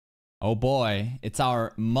Oh boy, it's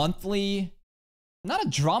our monthly, not a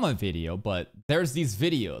drama video, but there's these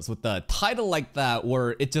videos with the title like that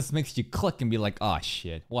where it just makes you click and be like, oh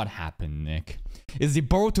shit, what happened, Nick? Is the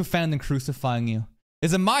Boruto fandom crucifying you?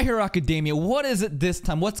 Is it My Hero Academia? What is it this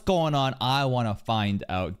time? What's going on? I want to find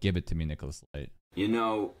out. Give it to me, Nicholas Light. You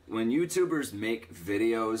know, when YouTubers make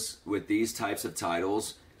videos with these types of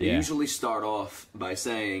titles, they usually start off by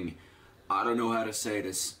saying, I don't know how to say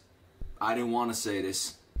this. I didn't want to say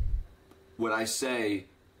this. What I say,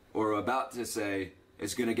 or about to say,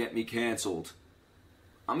 is gonna get me canceled.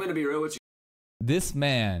 I'm gonna be real with you. This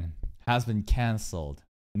man has been canceled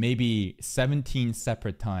maybe 17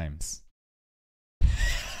 separate times.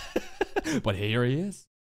 But here he is.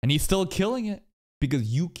 And he's still killing it because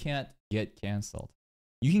you can't get canceled.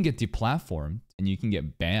 You can get deplatformed and you can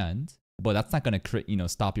get banned, but that's not gonna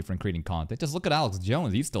stop you from creating content. Just look at Alex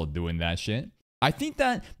Jones. He's still doing that shit. I think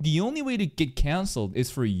that the only way to get canceled is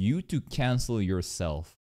for you to cancel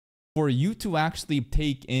yourself. For you to actually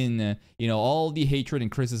take in, all the hatred and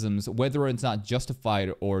criticisms, whether it's not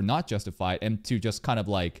justified or not justified, and to just kind of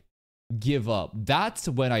like give up. That's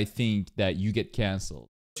when I think that you get canceled.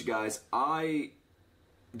 You guys, I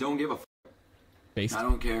don't give a f. Based. I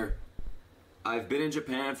don't care. I've been in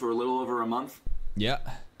Japan for a little over a month. Yeah.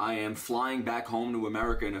 I am flying back home to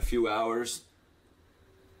America in a few hours.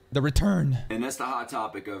 The return. And that's the hot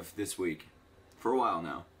topic of this week. For a while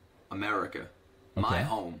now. America. My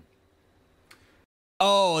home.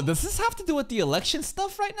 Oh, does this have to do with the election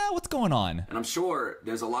stuff right now? What's going on? And I'm sure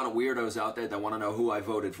there's a lot of weirdos out there that want to know who I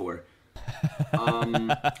voted for.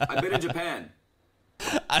 I've been in Japan.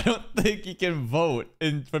 I don't think you can vote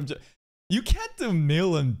from Japan. You can't do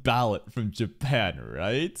mail-in ballot from Japan,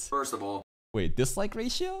 right? First of all. Wait, dislike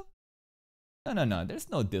ratio? No. There's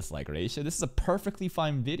no dislike ratio. This is a perfectly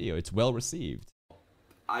fine video. It's well received.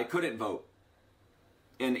 I couldn't vote.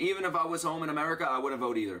 And even if I was home in America, I wouldn't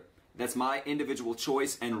vote either. That's my individual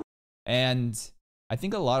choice. And I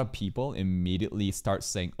think a lot of people immediately start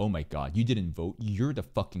saying, oh my god, you didn't vote. You're the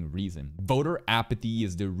fucking reason. Voter apathy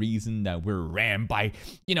is the reason that we're rammed by,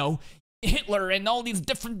 Hitler and all these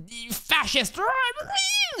different fascists.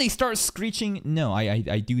 They start screeching. No,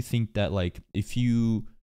 I do think that, like, if you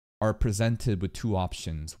are presented with two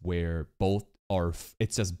options where both are,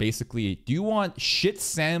 it's just basically, do you want shit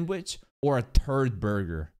sandwich or a turd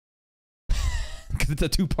burger? Because it's a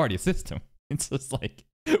two-party system. It's just like,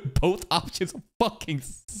 both options fucking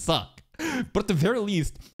suck. But at the very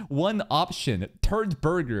least, one option, turd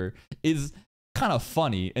burger, is kind of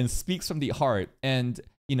funny and speaks from the heart and,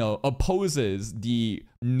 opposes the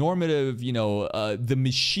normative, the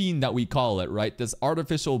machine that we call it, right? This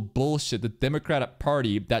artificial bullshit, the Democratic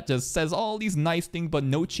Party that just says all these nice things, but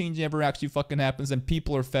no change ever actually fucking happens, and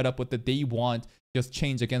people are fed up with it. They want just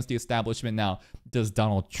change against the establishment. Now, does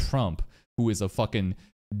Donald Trump, who is a fucking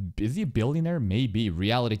busy billionaire, maybe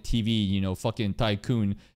reality TV, fucking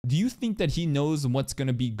tycoon, do you think that he knows what's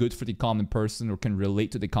gonna be good for the common person or can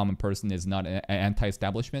relate to the common person is not an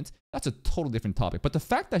anti-establishment? That's a totally different topic. But the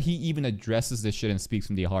fact that he even addresses this shit and speaks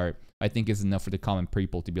from the heart, I think is enough for the common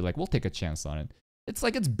people to be like, we'll take a chance on it. It's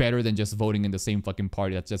like, it's better than just voting in the same fucking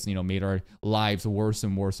party that's just, made our lives worse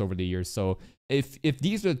and worse over the years. So if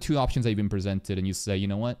these are the two options that you've been presented and you say, you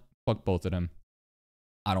know what, fuck both of them,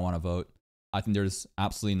 I don't want to vote, I think there's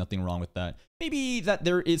absolutely nothing wrong with that. Maybe that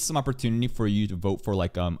there is some opportunity for you to vote for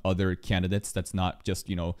like other candidates that's not just,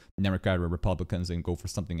 Democrat or Republicans and go for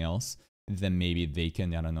something else. Then maybe they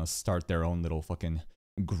can, I don't know, start their own little fucking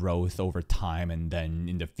growth over time and then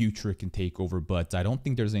in the future it can take over. But I don't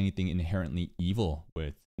think there's anything inherently evil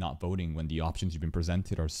with not voting when the options you've been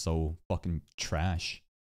presented are so fucking trash.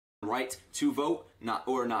 Right to vote, not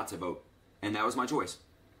to vote. And that was my choice.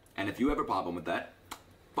 And if you have a problem with that,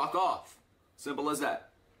 fuck off. Simple as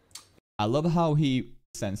that. I love how he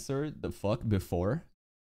censored the fuck before,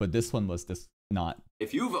 but this one was just not.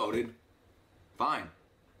 If you voted, fine.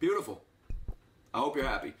 Beautiful. I hope you're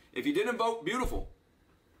happy. If you didn't vote, beautiful.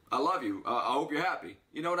 I love you. I hope you're happy.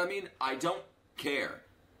 You know what I mean? I don't care.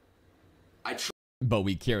 But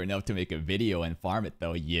we care enough to make a video and farm it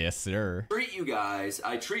though. Yes, sir. Treat you guys,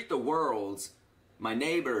 I treat the world, my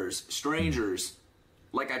neighbors, strangers,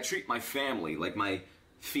 like I treat my family, like my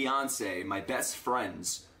fiance, my best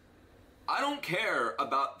friends. I don't care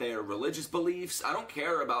about their religious beliefs. I don't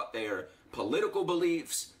care about their political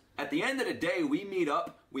beliefs. At the end of the day, we meet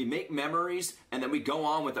up, we make memories, and then we go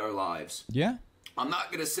on with our lives. Yeah. I'm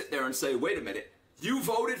not going to sit there and say, wait a minute, you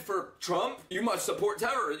voted for Trump? You must support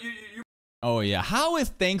terror. Oh yeah, how is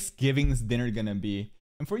Thanksgiving's dinner gonna be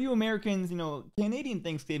And for you Americans, you know, Canadian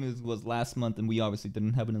Thanksgiving was last month, and we obviously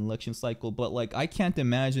didn't have an election cycle. But like, I can't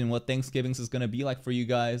imagine what Thanksgiving is gonna be like for you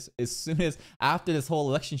guys as soon as after this whole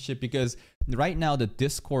election shit. Because right now the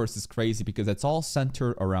discourse is crazy because it's all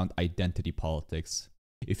centered around identity politics.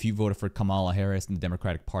 If you voted for Kamala Harris in the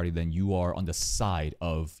Democratic Party, then you are on the side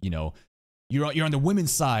of, you know, you're on the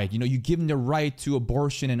women's side, you know, you give them the right to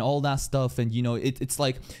abortion and all that stuff. And, you know, it's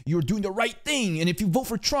like you're doing the right thing. And if you vote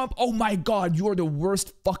for Trump, oh my God, you're the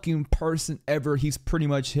worst fucking person ever. He's pretty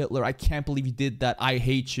much Hitler. I can't believe you did that. I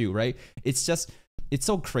hate you, right? It's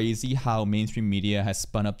so crazy how mainstream media has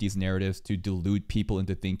spun up these narratives to delude people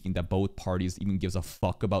into thinking that both parties even gives a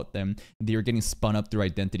fuck about them. They're getting spun up through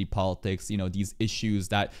identity politics, you know, these issues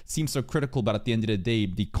that seem so critical, but at the end of the day,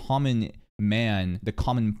 the common man, the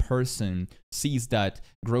common person sees that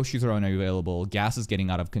groceries are unavailable, gas is getting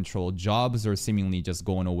out of control, jobs are seemingly just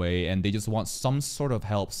going away, and they just want some sort of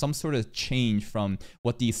help, some sort of change from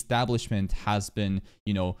what the establishment has been,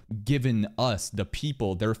 you know, given us, the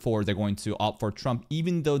people. Therefore, they're going to opt for Trump,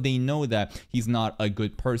 even though they know that he's not a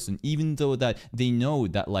good person, even though that they know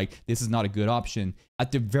that, like, this is not a good option.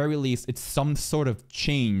 At the very least, it's some sort of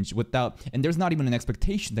change without, and there's not even an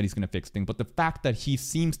expectation that he's going to fix things, but the fact that he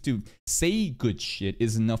seems to say good shit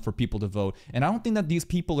is enough for people to vote. And I don't think that these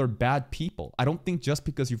people are bad people. I don't think just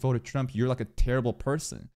because you voted Trump, you're like a terrible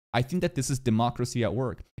person. I think that this is democracy at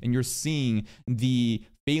work, and you're seeing the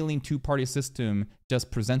failing two-party system just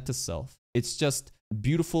present itself. It's just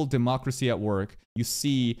beautiful democracy at work. You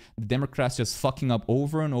see the Democrats just fucking up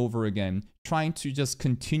over and over again, trying to just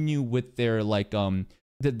continue with their like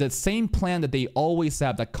the same plan that they always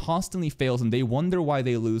have that constantly fails, and they wonder why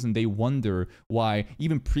they lose, and they wonder why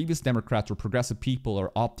even previous Democrats or progressive people are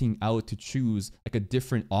opting out to choose like a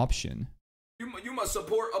different option. You must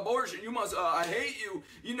support abortion. You must. I hate you.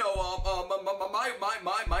 You know,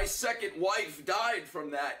 my second wife died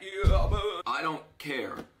from that. I don't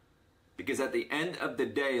care, because at the end of the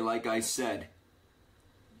day, like I said,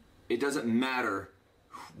 it doesn't matter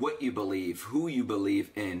what you believe, who you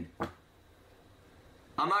believe in.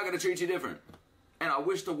 I'm not gonna treat you different, and I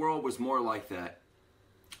wish the world was more like that.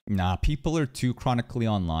 Nah, people are too chronically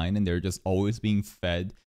online, and they're just always being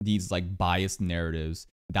fed these like biased narratives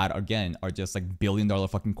that again are just like billion-dollar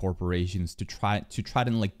fucking corporations to try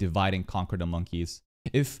to like divide and conquer the monkeys.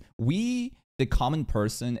 If we, the common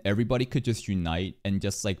person, everybody could just unite and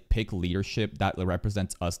just like pick leadership that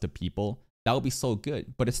represents us, the people, that would be so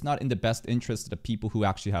good. But it's not in the best interest of the people who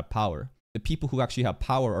actually have power. The people who actually have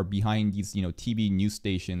power are behind these, you know, TV news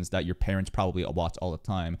stations that your parents probably watch all the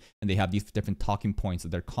time. And they have these different talking points that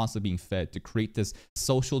they're constantly being fed to create this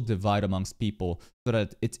social divide amongst people so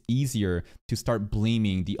that it's easier to start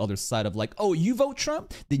blaming the other side of like, oh, you vote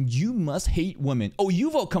Trump? Then you must hate women. Oh, you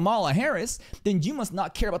vote Kamala Harris? Then you must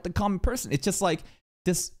not care about the common person. It's just like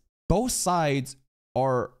this, both sides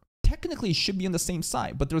are technically should be on the same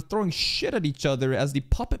side, but they're throwing shit at each other as the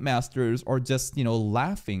puppet masters are just, you know,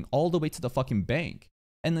 laughing all the way to the fucking bank.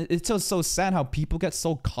 And it's just so sad how people get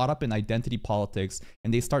so caught up in identity politics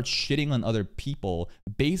and they start shitting on other people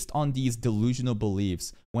based on these delusional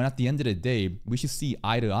beliefs, when at the end of the day, we should see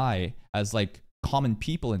eye to eye as like common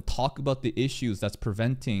people and talk about the issues that's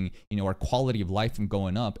preventing, you know, our quality of life from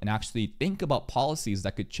going up, and actually think about policies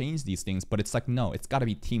that could change these things. But it's like, no, it's got to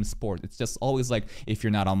be team sport. It's just always like, if you're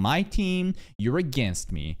not on my team, you're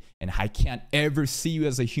against me, and I can't ever see you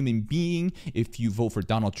as a human being if you vote for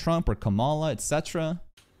Donald Trump or Kamala, etc.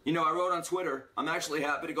 You know, I wrote on Twitter, I'm actually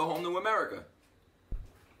happy to go home to America.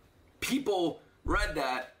 People read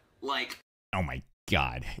that like, oh my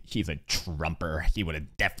God, he's a Trumper. He would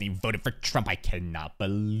have definitely voted for Trump. I cannot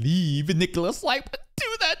believe Nicholas Light would do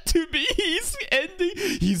that to me.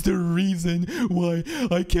 He's the reason why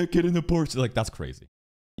I can't get an abortion. Like, that's crazy.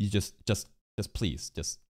 You just please,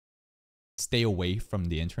 just stay away from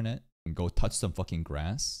the internet and go touch some fucking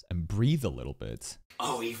grass and breathe a little bit.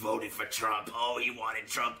 Oh, he voted for Trump. Oh, he wanted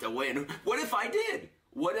Trump to win. What if I did?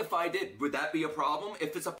 What if I did? Would that be a problem?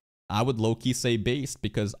 If it's a I would low-key say based,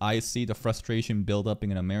 because I see the frustration build up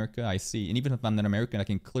in America. I see, and even if I'm not American, I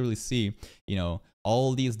can clearly see, you know,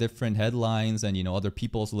 all these different headlines and, you know, other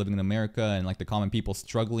people also living in America and like the common people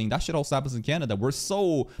struggling. That shit also happens in Canada. We're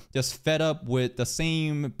so just fed up with the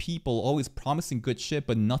same people always promising good shit,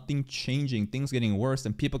 but nothing changing, things getting worse,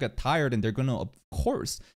 and people get tired, and they're gonna, of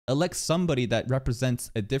course, elect somebody that represents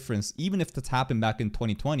a difference. Even if that's happened back in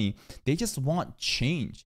 2020, they just want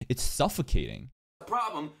change. It's suffocating.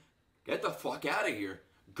 Problem. Get the fuck out of here.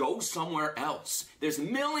 Go somewhere else. There's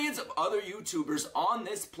millions of other YouTubers on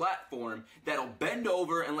this platform that'll bend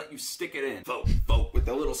over and let you stick it in. Vote with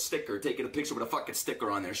a little sticker, taking a picture with a fucking sticker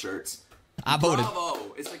on their shirts. I voted.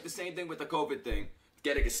 Bravo. It's like the same thing with the COVID thing.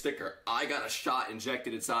 getting a sticker. I got a shot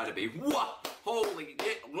injected inside of me. What? Holy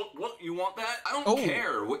shit. What? You want that? I don't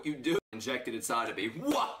care what you do. Injected inside of me.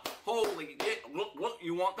 What? Holy shit. What?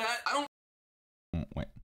 You want that? Wait.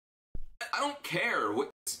 I don't care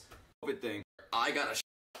what COVID thing. I got a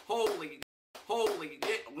holy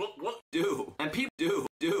shit. What? Do. And people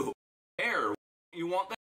do. Care. You want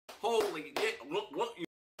that? Holy shit. What? You.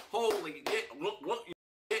 Holy shit. What? You.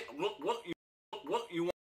 What? You. What? You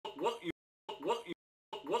want? What?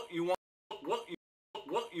 You. What? You.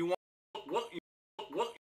 What you want? What you want?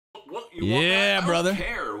 What you want? Yeah, brother. I don't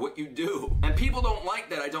care what you do. And people don't like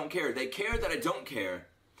that I don't care. They care that I don't care.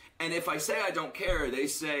 And if I say I don't care, they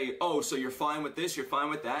say, "Oh, so you're fine with this? You're fine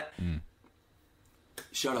with that?"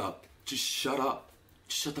 Shut up. Just shut up.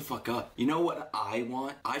 Just shut the fuck up. You know what I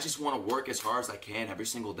want? I just want to work as hard as I can every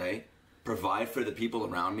single day, provide for the people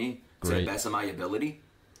around me to the best of my ability,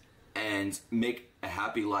 and make a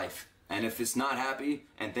happy life. And if it's not happy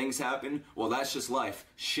and things happen, well, that's just life.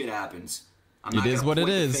 Shit happens. I'm not gonna point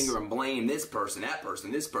the finger and blame this person, that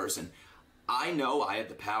person, this person. I know I have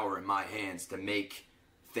the power in my hands to make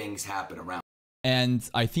things happen around. And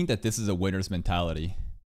I think that this is a winner's mentality.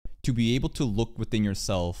 To be able to look within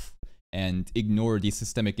yourself and ignore these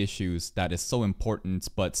systemic issues that is so important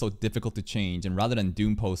but so difficult to change, and rather than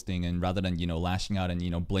doom posting and rather than, you know, lashing out and, you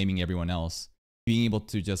know, blaming everyone else, being able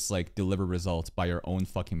to just like deliver results by your own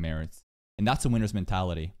fucking merits. And that's a winner's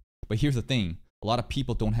mentality. But here's the thing. A lot of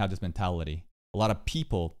people don't have this mentality. A lot of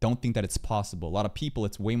people don't think that it's possible. A lot of people,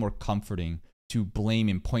 it's way more comforting to blame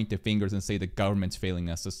and point their fingers and say the government's failing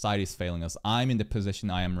us, society's failing us. I'm in the position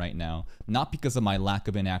I am right now, not because of my lack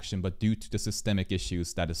of inaction, but due to the systemic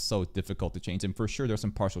issues that is so difficult to change. And for sure, there's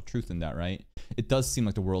some partial truth in that, right? It does seem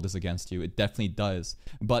like the world is against you. It definitely does.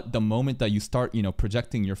 But the moment that you start, you know,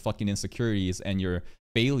 projecting your fucking insecurities and your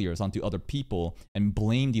failures onto other people and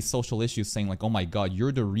blame these social issues, saying like, oh my God,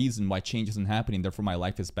 you're the reason why change isn't happening, therefore my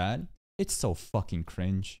life is bad. It's so fucking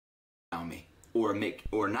cringe. Me or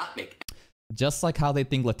not make. Just like how they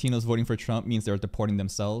think Latinos voting for Trump means they're deporting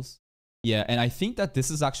themselves. Yeah, and I think that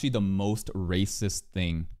this is actually the most racist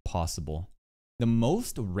thing possible. The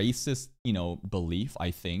most racist, you know, belief,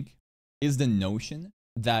 I think, is the notion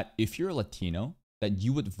that if you're a Latino, that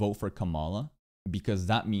you would vote for Kamala because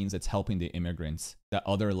that means it's helping the immigrants that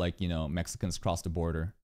other, like, you know, Mexicans cross the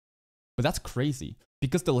border. But that's crazy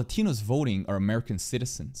because the Latinos voting are American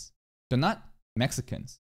citizens. They're not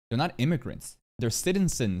Mexicans. They're not immigrants. They're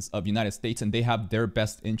citizens of the United States and they have their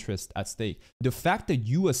best interest at stake. The fact that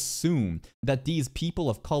you assume that these people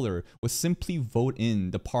of color would simply vote in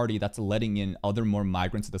the party that's letting in other more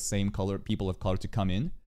migrants of the same color, people of color to come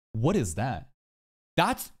in, what is that?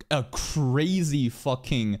 That's a crazy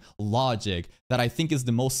fucking logic that I think is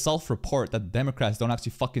the most self-report that Democrats don't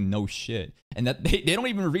actually fucking know shit. And that they don't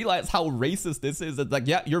even realize how racist this is. It's like,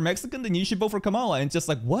 yeah, you're Mexican, then you should vote for Kamala. And it's just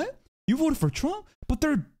like, what? You voted for Trump? But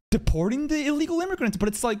they're deporting the illegal immigrants. But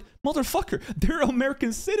it's like, motherfucker, they're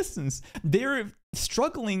American citizens. They're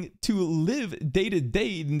struggling to live day to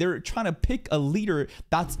day, and they're trying to pick a leader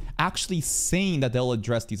that's actually saying that they'll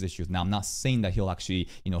address these issues. Now, I'm not saying that he'll actually,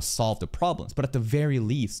 you know, solve the problems, but at the very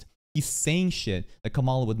least, he's saying shit that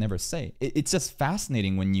Kamala would never say. It's just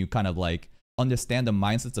fascinating when you kind of like understand the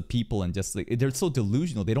mindsets of people and just like, they're so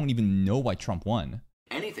delusional. They don't even know why Trump won.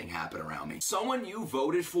 Anything happen around me. Someone you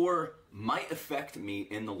voted for might affect me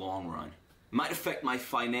in the long run. Might affect my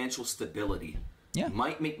financial stability. Yeah.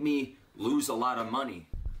 Might make me lose a lot of money.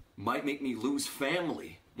 Might make me lose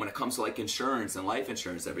family when it comes to like insurance and life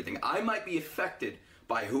insurance, everything. I might be affected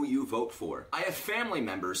by who you vote for. I have family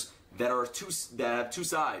members that have two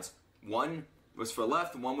sides. One was for the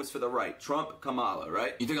left, one was for the right. Trump, Kamala,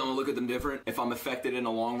 right? You think I'm gonna look at them different if I'm affected in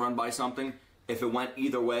the long run by something? If it went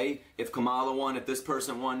either way, if Kamala won, if this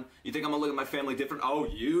person won, you think I'm gonna look at my family different? Oh,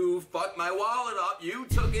 you fucked my wallet up, you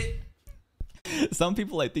took it. Some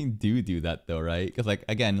people I think do that though, right? Because like,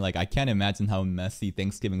 again, like I can't imagine how messy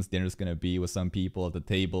Thanksgiving's dinner is gonna be with some people at the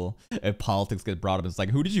table. If politics get brought up, it's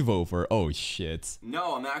like, who did you vote for? Oh shit.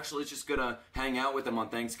 No, I'm actually just gonna hang out with them on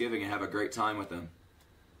Thanksgiving and have a great time with them.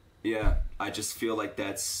 Yeah, I just feel like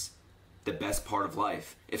that's the best part of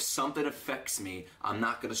life. If something affects me, I'm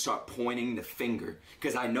not gonna start pointing the finger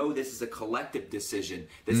because I know this is a collective decision.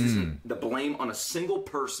 This isn't the blame on a single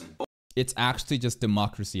person. It's actually just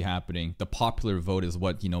democracy happening. The popular vote is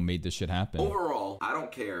what, you know, made this shit happen. Overall, I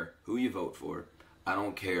don't care who you vote for. I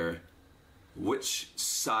don't care which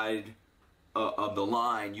side of the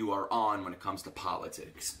line you are on when it comes to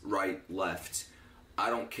politics. Right, left. I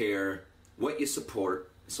don't care what you support.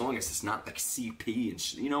 As long as it's not like CP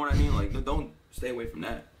and you know what I mean? Like, don't stay away from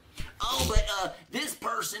that. Oh, but this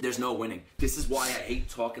person... There's no winning. This is why I hate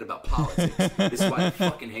talking about politics. This is why I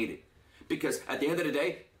fucking hate it. Because at the end of the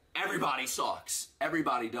day, everybody sucks.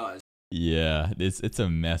 Everybody does. Yeah, it's a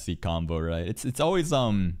messy combo, right? It's always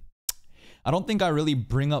I don't think I really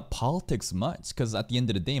bring up politics much because at the end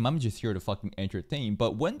of the day, I'm just here to fucking entertain.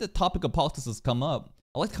 But when the topic of politics has come up,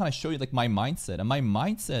 I like to kind of show you like my mindset. And my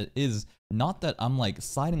mindset is not that I'm like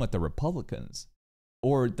siding with the Republicans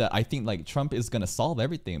or that I think like Trump is going to solve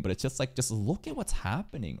everything, but it's just like, just look at what's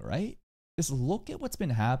happening, right? Just look at what's been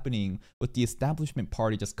happening with the establishment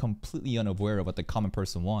party just completely unaware of what the common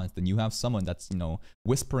person wants. Then you have someone that's, you know,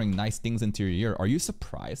 whispering nice things into your ear. Are you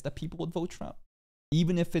surprised that people would vote Trump?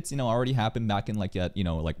 Even if it's, you know, already happened back in like, you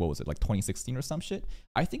know, like what was it, like 2016 or some shit?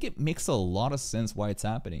 I think it makes a lot of sense why it's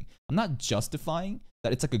happening. I'm not justifying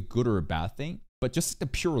that it's like a good or a bad thing, but just the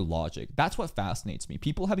pure logic. That's what fascinates me.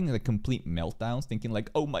 People having like complete meltdowns thinking like,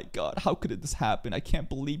 oh my God, how could this happen? I can't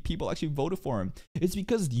believe people actually voted for him. It's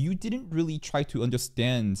because you didn't really try to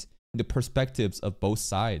understand the perspectives of both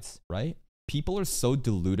sides, right? People are so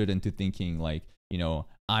deluded into thinking like, you know,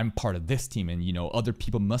 I'm part of this team and, you know, other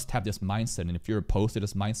people must have this mindset. And if you're opposed to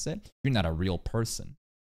this mindset, you're not a real person,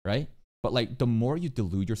 right? But like the more you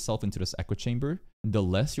delude yourself into this echo chamber, the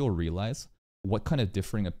less you'll realize what kind of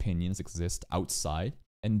differing opinions exist outside.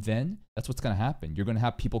 And then that's what's going to happen. You're going to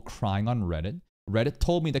have people crying on Reddit. Reddit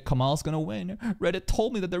told me that Kamala's going to win. Reddit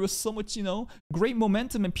told me that there was so much, you know, great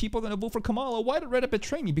momentum and people are going to vote for Kamala. Why did Reddit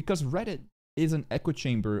betray me? Because Reddit is an echo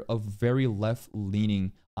chamber of very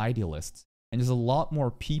left-leaning idealists. And there's a lot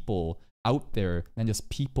more people out there than just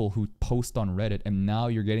people who post on Reddit. And now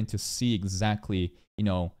you're getting to see exactly, you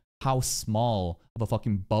know, how small of a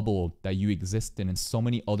fucking bubble that you exist in and so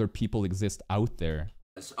many other people exist out there.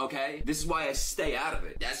 Okay? This is why I stay out of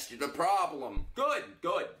it. That's the problem. Good.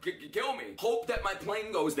 Kill me. Hope that my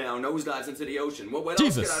plane goes down, nosedives into the ocean. What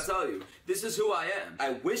else can I tell you? This is who I am. I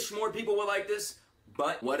wish more people were like this.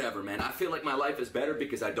 But whatever, man. I feel like my life is better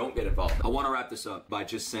because I don't get involved. I want to wrap this up by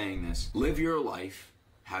just saying this. Live your life.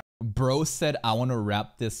 Bro said, I want to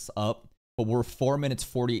wrap this up, but we're 4 minutes,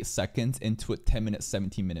 48 seconds into a 10-minute,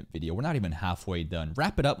 17-minute video. We're not even halfway done.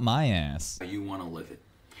 Wrap it up my ass. You want to live it.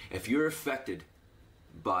 If you're affected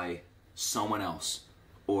by someone else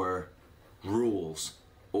or rules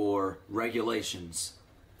or regulations,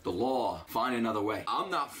 the law, find another way. I'm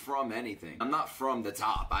not from anything. I'm not from the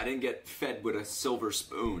top. I didn't get fed with a silver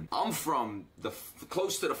spoon. I'm from the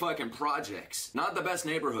close to the fucking projects. Not the best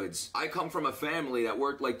neighborhoods. I come from a family that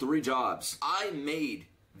worked like 3 jobs. I made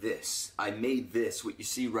this. I made this, what you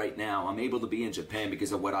see right now. I'm able to be in Japan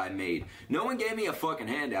because of what I made. No one gave me a fucking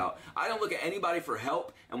handout. I don't look at anybody for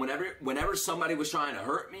help, and whenever somebody was trying to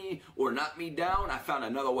hurt me or knock me down, I found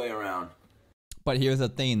another way around. But here's the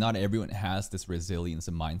thing, not everyone has this resilience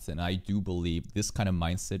and mindset. And I do believe this kind of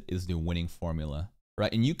mindset is the winning formula,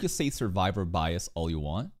 right? And you could say survivor bias all you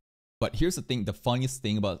want. But here's the thing, the funniest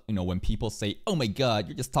thing about, you know, when people say, oh my God,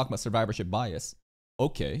 you're just talking about survivorship bias.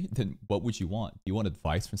 Okay, then what would you want? Do you want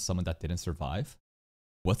advice from someone that didn't survive?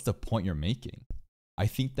 What's the point you're making? I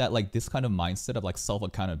think that like this kind of mindset of like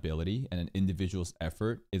self-accountability and an individual's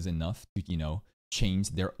effort is enough to, you know, change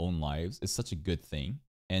their own lives is such a good thing.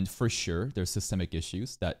 And for sure, there's systemic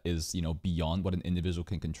issues that is, you know, beyond what an individual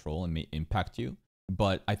can control and may impact you.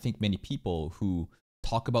 But I think many people who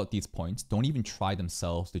talk about these points don't even try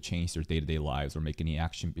themselves to change their day-to-day lives or make any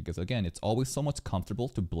action because, again, it's always so much comfortable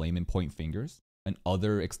to blame and point fingers and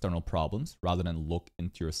other external problems rather than look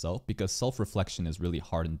into yourself because self-reflection is really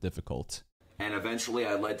hard and difficult. And eventually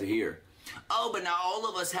I led to here. Oh, but now all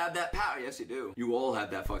of us have that power. Yes, you do. You all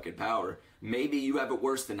have that fucking power. Maybe you have it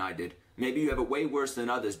worse than I did. Maybe you have it way worse than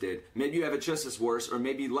others did. Maybe you have it just as worse or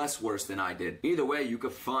maybe less worse than I did. Either way, you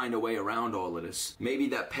could find a way around all of this. Maybe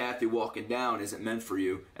that path you're walking down isn't meant for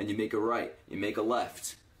you and you make a right, you make a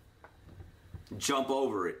left. Jump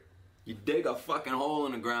over it. You dig a fucking hole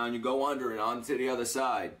in the ground, you go under it onto the other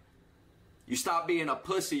side. You stop being a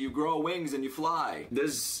pussy, you grow wings and you fly.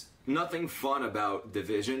 There's nothing fun about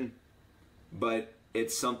division, but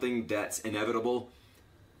it's something that's inevitable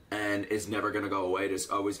and is never going to go away. There's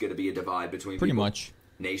always going to be a divide between pretty people, much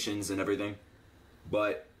nations and everything.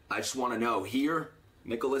 But I just want to know here,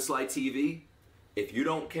 Nicholas Light TV, if you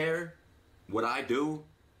don't care what I do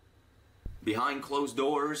behind closed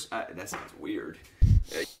doors, that sounds weird.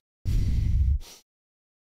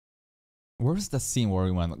 Where's the scene where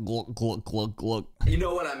we went glug, glug, glug, glug? You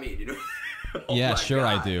know what I mean, you know? Oh yeah, sure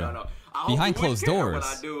God, I do. No. I behind closed doors.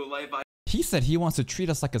 What I do, like, he said he wants to treat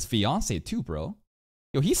us like his fiance too, bro.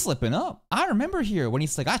 Yo, he's slipping up. I remember here when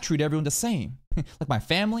he's like, I treat everyone the same. Like my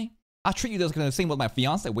family. I treat you the same with my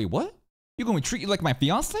fiance. Wait, what? You're going to treat you like my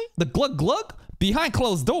fiance? The glug glug? Behind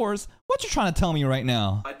closed doors? What you trying to tell me right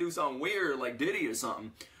now? I do something weird like Diddy or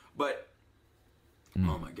something. But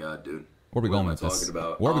oh my god, dude. Where are we going am I with this? talking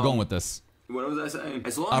about? Where are we going with this? What was I saying?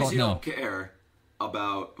 As long I as don't you know. don't care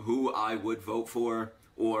about who I would vote for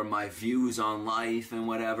or my views on life and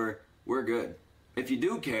whatever, we're good. If you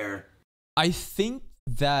do care, I think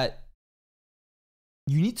that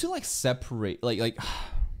you need to like separate like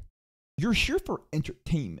you're here for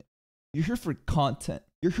entertainment. You're here for content.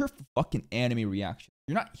 You're here for fucking anime reaction.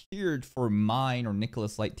 You're not here for mine or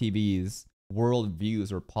Nicholas Light TV's world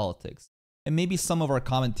views or politics. And maybe some of our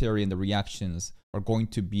commentary and the reactions are going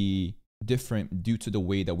to be different due to the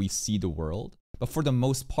way that we see the world. But for the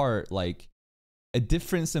most part, like, a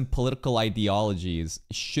difference in political ideologies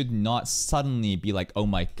should not suddenly be like, oh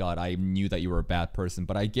my god, I knew that you were a bad person.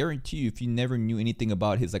 But I guarantee you, if you never knew anything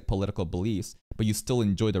about his like political beliefs, but you still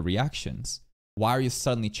enjoy the reactions, why are you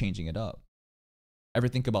suddenly changing it up? Ever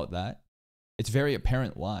think about that? It's very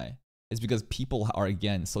apparent why. It's because people are,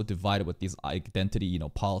 again, so divided with these identity,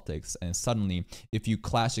 politics. And suddenly, if you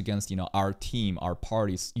clash against, our team, our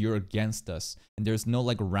parties, you're against us. And there's no,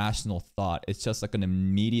 like, rational thought. It's just, like, an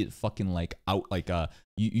immediate fucking, like, out, like,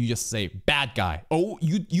 you just say, bad guy. Oh,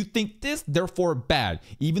 you think this? Therefore, bad.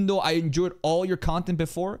 Even though I enjoyed all your content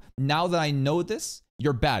before, now that I know this,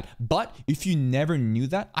 you're bad. But if you never knew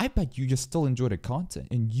that, I bet you just still enjoy the content.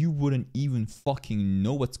 And you wouldn't even fucking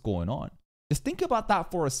know what's going on. Just think about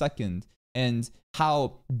that for a second and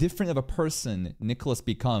how different of a person Nicholas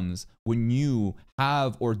becomes when you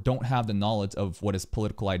have or don't have the knowledge of what his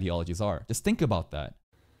political ideologies are. Just think about that.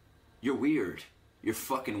 you're weird. You're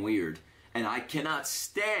fucking weird. And I can't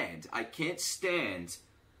stand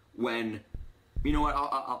when, you know what,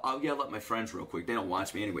 I'll yell at my friends real quick. They don't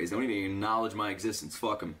watch me anyways. They don't even acknowledge my existence.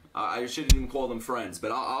 Fuck them. I shouldn't even call them friends,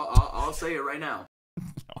 but I'll say it right now.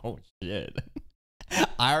 Oh, shit.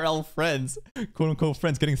 IRL friends, quote-unquote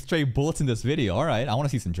friends, getting straight bullets in this video. All right, I want to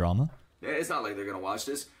see some drama. Yeah, it's not like they're going to watch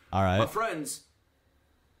this. All right. My friends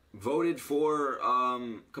voted for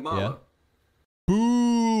Kamala. Yeah.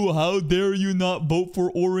 Boo! How dare you not vote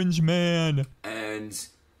for Orange Man? And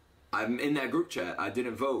I'm in that group chat. I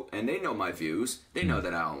didn't vote. And they know my views. They know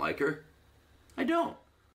that I don't like her. I don't.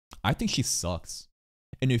 I think she sucks.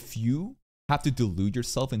 And if you have to delude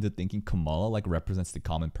yourself into thinking Kamala like represents the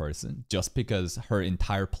common person just because her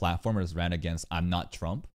entire platform is ran against I'm not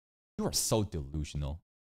Trump, you are so delusional.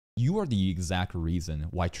 You are the exact reason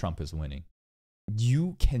why Trump is winning.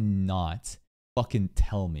 You cannot fucking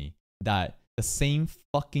tell me that the same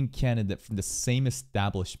fucking candidate from the same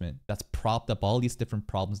establishment that's propped up all these different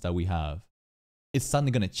problems that we have is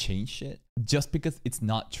suddenly gonna change shit just because it's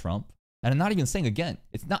not Trump. And I'm not even saying, again,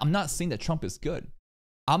 I'm not saying that Trump is good.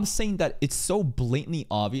 I'm saying that it's so blatantly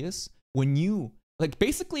obvious when you, like,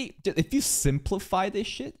 basically, if you simplify this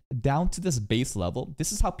shit down to this base level,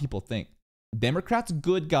 this is how people think. Democrats,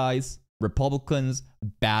 good guys. Republicans,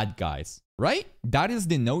 bad guys, right? That is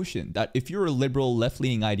the notion that if you're a liberal,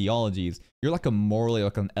 left-leaning ideologies, you're like a morally,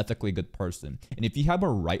 like an ethically good person. And if you have a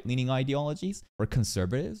right-leaning ideologies or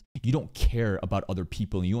conservatives, you don't care about other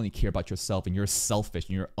people and you only care about yourself and you're selfish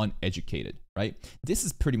and you're uneducated, right? This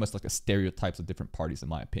is pretty much like the stereotypes of different parties, in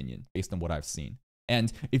my opinion, based on what I've seen.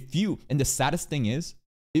 And and the saddest thing is,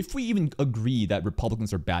 if we even agree that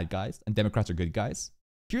Republicans are bad guys and Democrats are good guys,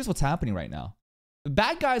 here's what's happening right now. The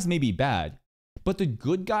bad guys may be bad, but the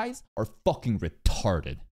good guys are fucking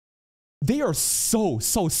retarded. They are so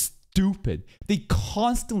stupid. They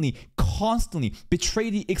constantly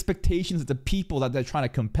betray the expectations of the people that they're trying to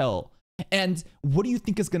compel. And what do you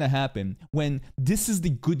think is going to happen when this is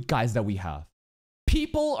the good guys that we have?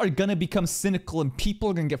 People are going to become cynical and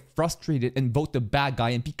people are going to get frustrated and vote the bad guy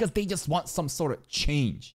in because they just want some sort of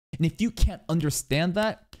change. And if you can't understand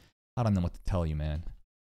that, I don't know what to tell you, man.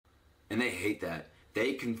 And they hate that.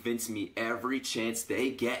 They convince me every chance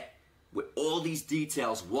they get with all these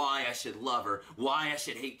details why I should love her, why I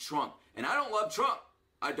should hate Trump. And I don't love Trump.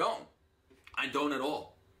 I don't. I don't at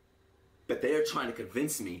all. But they're trying to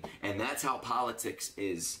convince me, and that's how politics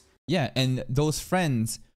is. Yeah, and those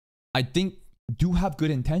friends, I think, do have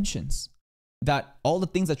good intentions. That all the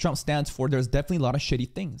things that Trump stands for, there's definitely a lot of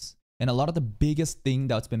shitty things. And a lot of the biggest thing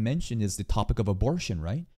that's been mentioned is the topic of abortion,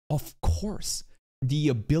 right? Of course. The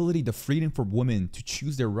ability, the freedom for women to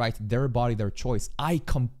choose their right, their body, their choice. I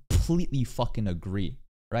completely fucking agree,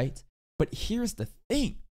 right? But here's the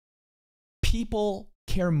thing. People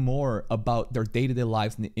care more about their day-to-day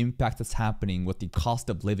lives and the impact that's happening with the cost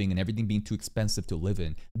of living and everything being too expensive to live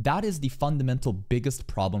in. That is the fundamental biggest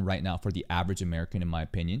problem right now for the average American, in my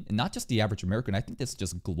opinion. And not just the average American, I think that's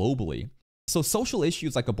just globally. So social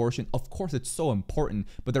issues like abortion, of course it's so important,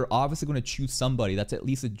 but they're obviously going to choose somebody that's at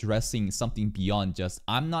least addressing something beyond just,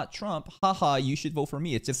 I'm not Trump, haha, you should vote for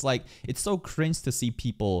me. It's just like, it's so cringe to see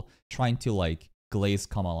people trying to like glaze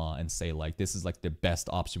Kamala and say like, this is like the best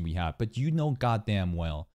option we have. But you know goddamn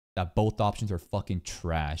well that both options are fucking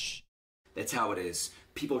trash. That's how it is.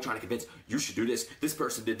 People are trying to convince, you should do this. This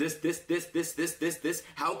person did this.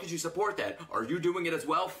 How could you support that? Are you doing it as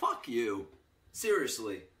well? Fuck you.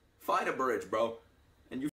 Seriously. Find a bridge, bro.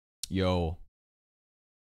 And you. Yo.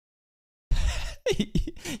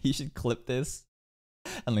 He should clip this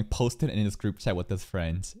and like post it in his group chat with his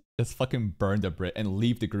friends. Just fucking burn the bridge and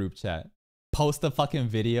leave the group chat. Post the fucking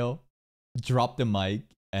video, drop the mic,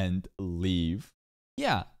 and leave.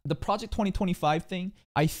 Yeah, the Project 2025 thing,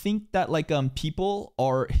 I think that like people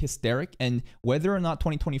are hysteric, and whether or not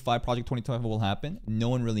Project 2025 will happen, no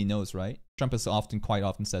one really knows, right? Trump has quite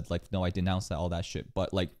often said like, no, I denounce that, all that shit,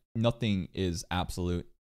 but like nothing is absolute.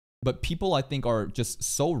 But people, I think, are just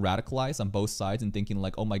so radicalized on both sides and thinking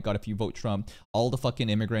like, oh my god, if you vote Trump, all the fucking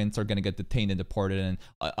immigrants are gonna get detained and deported, and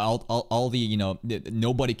all the, you know,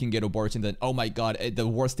 nobody can get abortion. Then oh my god, the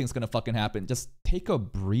worst thing's gonna fucking happen. Just take a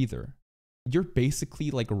breather. You're basically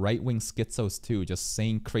like right-wing schizos too, just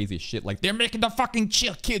saying crazy shit like they're making the fucking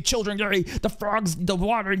children dirty, the frogs, the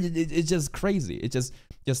water. It's just crazy. It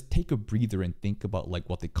just take a breather and think about like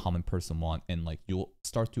what the common person want, and like you'll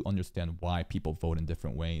start to understand why people vote in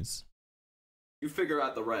different ways. You figure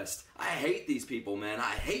out the rest. I hate these people, man.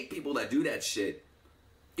 I hate people that do that shit.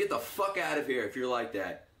 Get the fuck out of here if you're like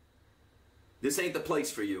that. This ain't the place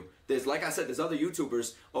for you. There's, like I said, there's other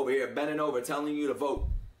YouTubers over here bending over telling you to vote.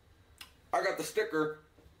 I got the sticker.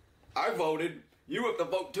 I voted. You have to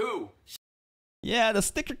vote too. Yeah, the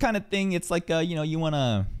sticker kind of thing. It's like, you know, you want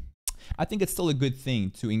to... I think it's still a good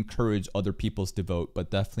thing to encourage other peoples to vote,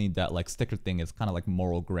 but definitely that like sticker thing is kind of like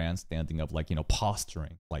moral grandstanding of like, you know,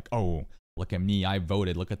 posturing. Like, oh, look at me, I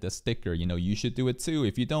voted. Look at this sticker. You know, you should do it too.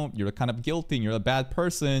 If you don't, you're kind of guilty and you're a bad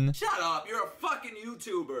person. Shut up. You're a fucking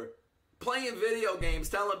YouTuber. Playing video games,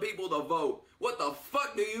 telling people to vote. What the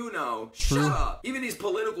fuck do you know? True. Shut up. Even these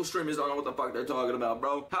political streamers don't know what the fuck they're talking about,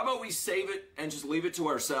 bro. How about we save it and just leave it to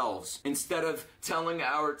ourselves instead of telling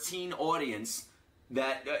our teen audience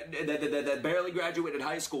that barely graduated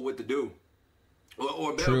high school what to do,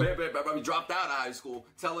 or barely dropped out of high school,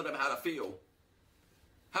 telling them how to feel.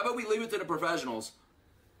 How about we leave it to the professionals?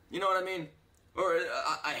 You know what I mean? Or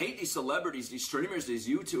I hate these celebrities, these streamers, these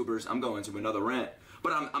YouTubers. I'm going to another rant.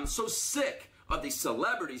 But I'm so sick of these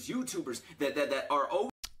celebrities, YouTubers that are over.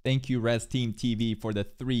 Thank you, Res Team TV, for the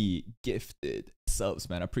 3 gifted subs,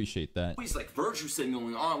 man. I appreciate that. Always like virtue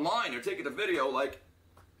signaling online or taking a video like,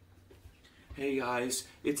 hey guys,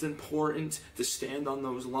 it's important to stand on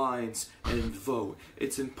those lines and vote.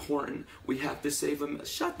 It's important. We have to save them.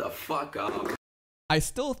 Shut the fuck up. I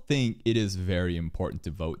still think it is very important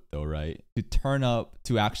to vote though, right? To turn up,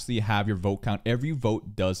 to actually have your vote count. Every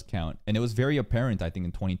vote does count. And it was very apparent, I think,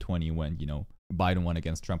 in 2020 when, you know, Biden won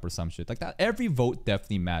against Trump or some shit like that. Every vote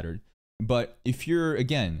definitely mattered. But if you're,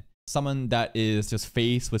 again, someone that is just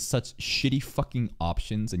faced with such shitty fucking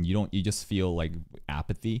options and you just feel like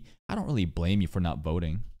apathy, I don't really blame you for not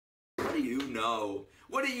voting. What do you know?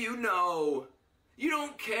 What do you know? You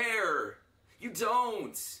don't care. You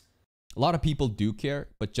don't. A lot of people do care,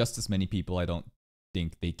 but just as many people, I don't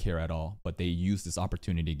think they care at all. But they use this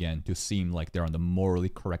opportunity again to seem like they're on the morally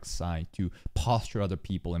correct side, to posture other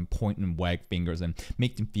people and point and wag fingers and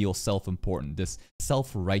make them feel self-important. This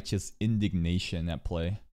self-righteous indignation at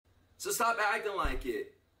play. So stop acting like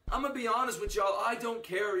it. I'm gonna be honest with y'all, I don't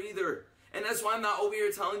care either. And that's why I'm not over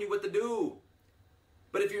here telling you what to do.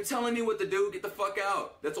 But if you're telling me what to do, get the fuck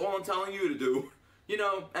out. That's all I'm telling you to do. You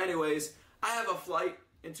know, anyways, I have a flight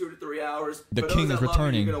in 2 to 3 hours. The king is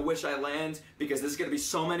returning. You're gonna wish I land because there's gonna be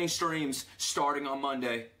so many streams starting on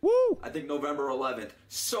Monday. Woo! I think November 11th.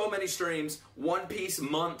 So many streams. One Piece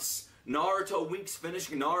months. Naruto weeks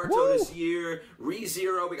finishing Naruto Woo! This year.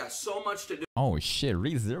 ReZero. We got so much to do. Oh shit,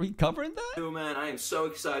 ReZero, we covering that? Man, I am so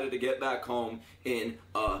excited to get back home in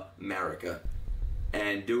America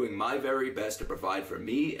and doing my very best to provide for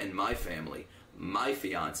me and my family, my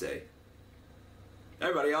fiance.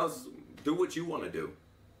 Everybody else, do what you want to do.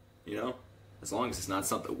 You know, as long as it's not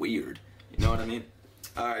something weird. You know what I mean?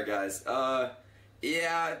 All right, guys.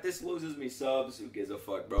 Yeah, if this loses me subs, who gives a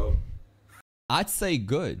fuck, bro? I'd say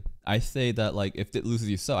good. I say that like if it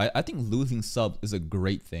loses you subs, I think losing subs is a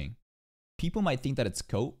great thing. People might think that it's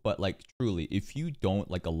cope, but like truly, if you don't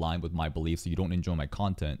like align with my beliefs, or you don't enjoy my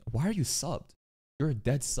content, why are you subbed? You're a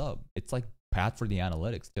dead sub. It's like bad for the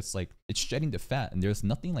analytics. Just like it's shedding the fat, and there's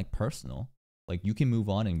nothing like personal. Like, you can move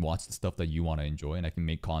on and watch the stuff that you want to enjoy, and I can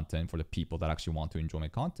make content for the people that actually want to enjoy my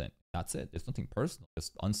content. That's it. There's nothing personal.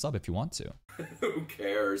 Just unsub if you want to. Who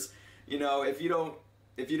cares? You know, if you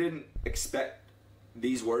didn't expect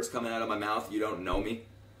these words coming out of my mouth, you don't know me.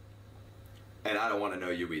 And I don't want to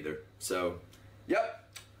know you either. So, yep.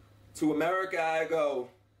 To America I go.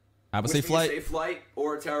 Have a safe flight. A safe flight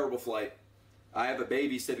or a terrible flight. I have a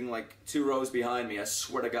baby sitting like 2 rows behind me. I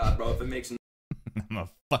swear to God, bro, if it makes I'm gonna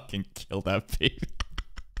fucking kill that baby.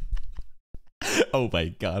 Oh my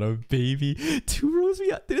God, a baby. 2 rows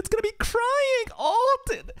behind. Dude, it's gonna be crying. Oh,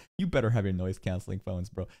 dude. You better have your noise canceling phones,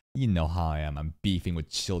 bro. You know how I am. I'm beefing with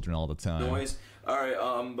children all the time. noise. All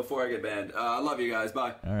right, before I get banned, I love you guys.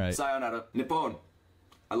 Bye. All right. Sayonara. Nippon.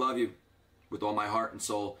 I love you with all my heart and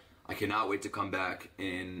soul. I cannot wait to come back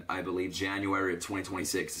in, I believe, January of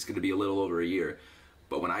 2026. It's going to be a little over a year.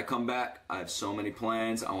 But when I come back, I have so many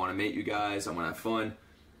plans. I want to meet you guys. I want to have fun.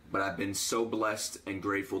 But I've been so blessed and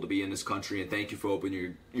grateful to be in this country, and thank you for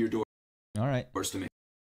opening your doors All right. to me.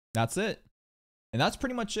 That's it. And that's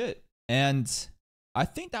pretty much it. And I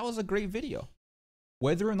think that was a great video.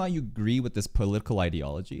 Whether or not you agree with this political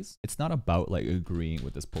ideologies, it's not about like agreeing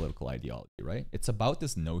with this political ideology, right? It's about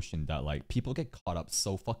this notion that like people get caught up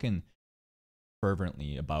so fucking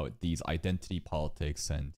fervently about these identity politics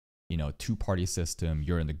and, you know, two-party system.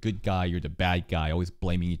 You're the good guy, you're the bad guy, always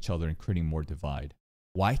blaming each other and creating more divide.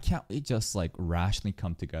 Why can't we just like rationally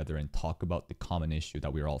come together and talk about the common issue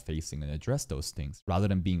that we're all facing and address those things rather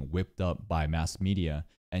than being whipped up by mass media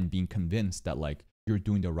and being convinced that like you're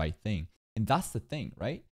doing the right thing? And that's the thing,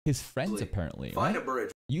 right? His friends apparently. Find right? a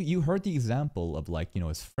bridge. You heard the example of like, you know,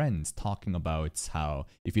 his friends talking about how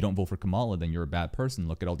if you don't vote for Kamala, then you're a bad person.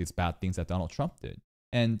 Look at all these bad things that Donald Trump did.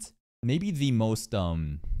 And maybe the most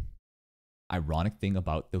ironic thing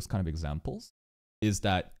about those kind of examples is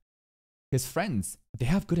that his friends, they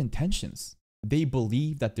have good intentions. They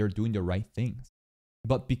believe that they're doing the right things.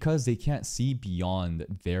 But because they can't see beyond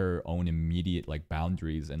their own immediate like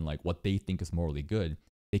boundaries and like what they think is morally good,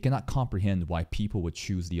 they cannot comprehend why people would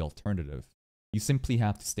choose the alternative. You simply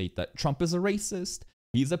have to state that Trump is a racist,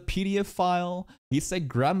 he's a PDF file, he said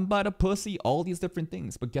grab him by the pussy, all these different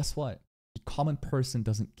things. But guess what? The common person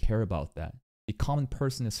doesn't care about that. The common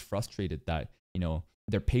person is frustrated that, you know,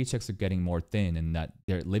 their paychecks are getting more thin and that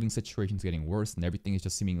their living situation is getting worse and everything is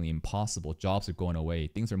just seemingly impossible. Jobs are going away,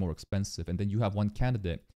 things are more expensive. And then you have one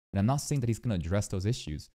candidate, and I'm not saying that he's going to address those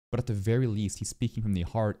issues, but at the very least, he's speaking from the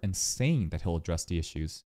heart and saying that he'll address the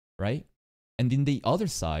issues, right? And then the other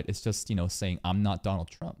side is just, you know, saying, I'm not Donald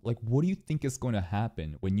Trump. Like, what do you think is going to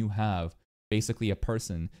happen when you have basically a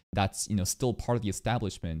person that's, you know, still part of the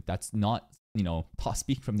establishment, that's not, you know,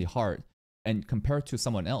 speaking from the heart, and compared to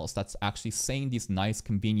someone else that's actually saying these nice,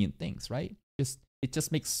 convenient things, right? It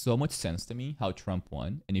just makes so much sense to me how Trump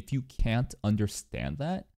won. And if you can't understand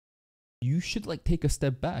that, you should like take a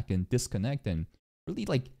step back and disconnect and really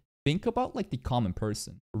like think about like the common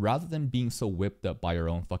person rather than being so whipped up by your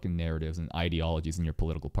own fucking narratives and ideologies in your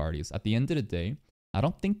political parties. At the end of the day, I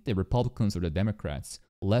don't think the Republicans or the Democrats,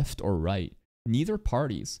 left or right, neither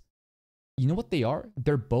parties, you know what they are?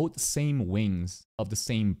 They're both same wings of the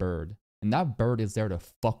same bird. And that bird is there to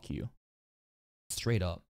fuck you. Straight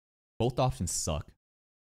up. Both options suck.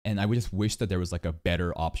 And I would just wish that there was like a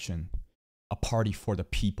better option. A party for the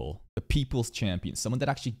people. The people's champion. Someone that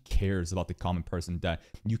actually cares about the common person. That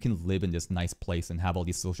you can live in this nice place and have all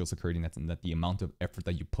these social security nets. And that the amount of effort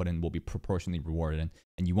that you put in will be proportionally rewarded.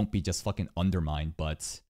 And you won't be just fucking undermined.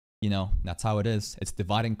 But, you know, that's how it is. It's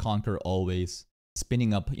divide and conquer always.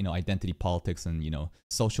 Spinning up, you know, identity politics and, you know,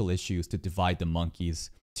 social issues to divide the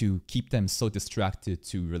monkeys. To keep them so distracted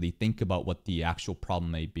to really think about what the actual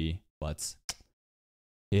problem may be. But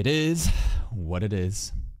it is what it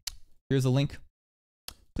is. Here's a link.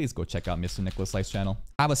 Please go check out Mr. Nicholas Life's channel.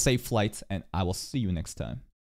 Have a safe flight, and I will see you next time.